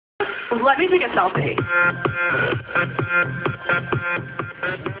Let me take a selfie.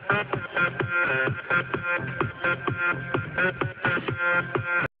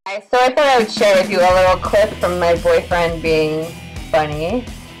 So I thought I would share with you a little clip from my boyfriend being funny.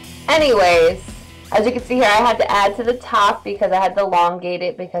 Anyways, as you can see here, I had to add to the top because I had to elongate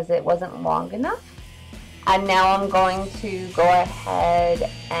it because it wasn't long enough. And now I'm going to go ahead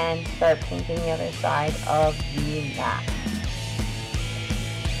and start painting the other side of the mask.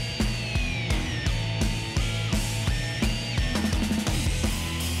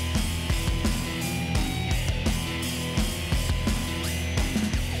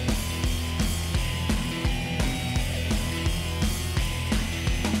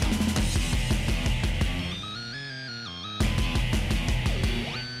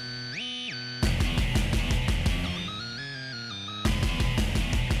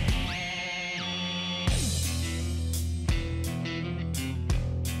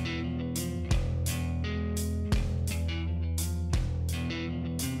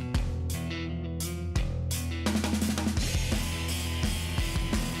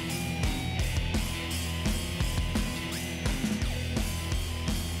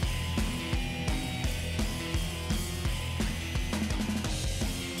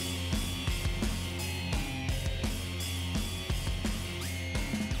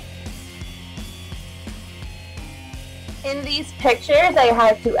 In these pictures, I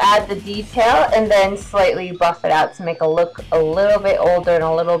had to add the detail and then slightly buff it out to make it look a little bit older and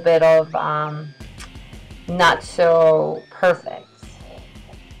a little bit of not so perfect.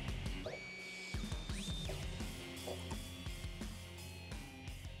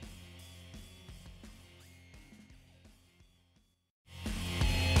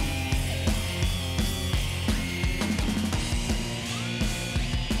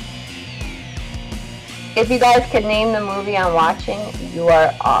 If you guys could name the movie I'm watching, you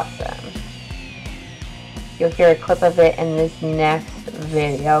are awesome. You'll hear a clip of it in this next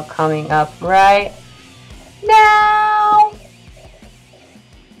video coming up right now.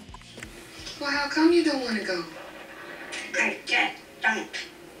 Well, how come you don't want to go? I just don't.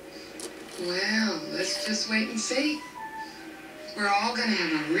 Well, let's just wait and see. We're all gonna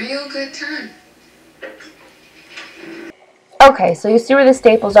have a real good time. Okay, so you see where the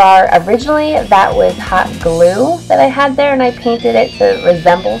staples are. Originally, that was hot glue that I had there, and I painted it to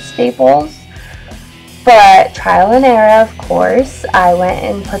resemble staples. But trial and error, of course, I went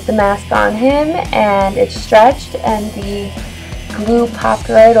and put the mask on him, and it stretched, and the glue popped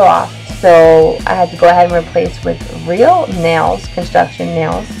right off. So I had to go ahead and replace with real nails, construction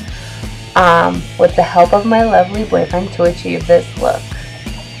nails, with the help of my lovely boyfriend to achieve this look.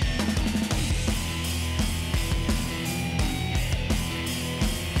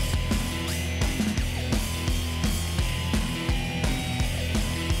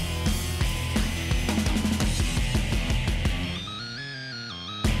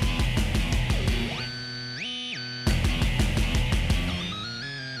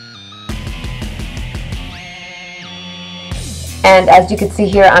 And as you can see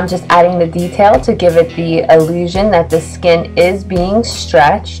here, I'm just adding the detail to give it the illusion that the skin is being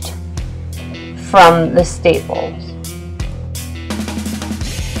stretched from the staples.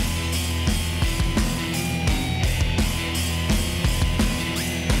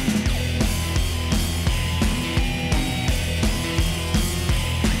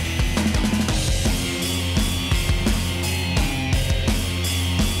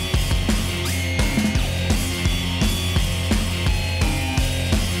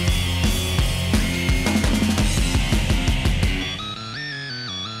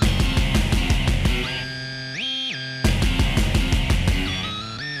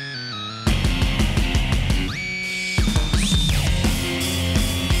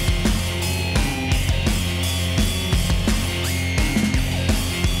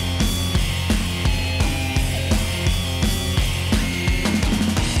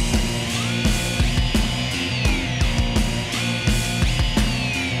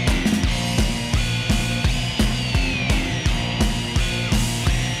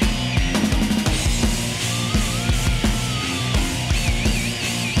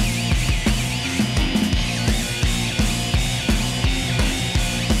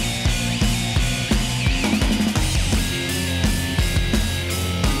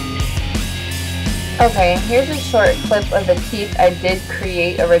 Okay, here's a short clip of the teeth I did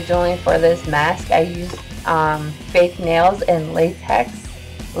create originally for this mask. I used fake nails and latex,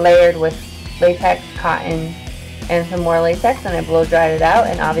 layered with latex, cotton, and some more latex, and I blow dried it out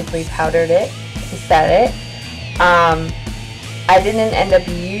and obviously powdered it to set it. I didn't end up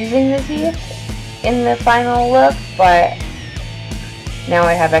using the teeth in the final look, but now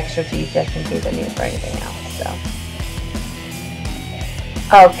I have extra teeth just in case I need it for anything else. So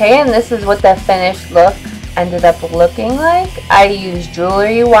okay, and this is what the finished look ended up looking like. I used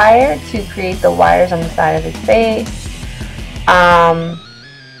jewelry wire to create the wires on the side of his face.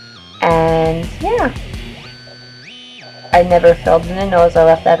 And yeah, I never filled in the nose. I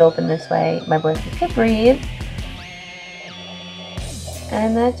left that open this way my boyfriend could breathe.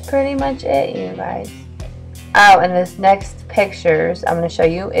 And that's pretty much it, you guys. Oh, and this next pictures I'm going to show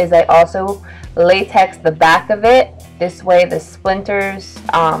you is I also latex the back of it. This way the splinters,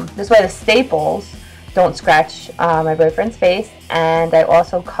 this way the staples don't scratch my boyfriend's face. And I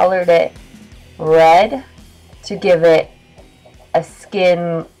also colored it red to give it a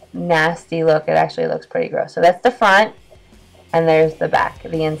skin nasty look. It actually looks pretty gross. So that's the front, and there's the back,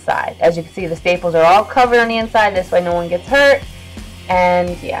 the inside. As you can see, the staples are all covered on the inside. This way no one gets hurt.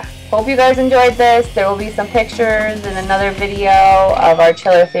 And yeah, hope you guys enjoyed this. There will be some pictures in another video of our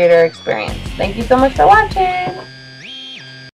Chiller Theater experience. Thank you so much for watching.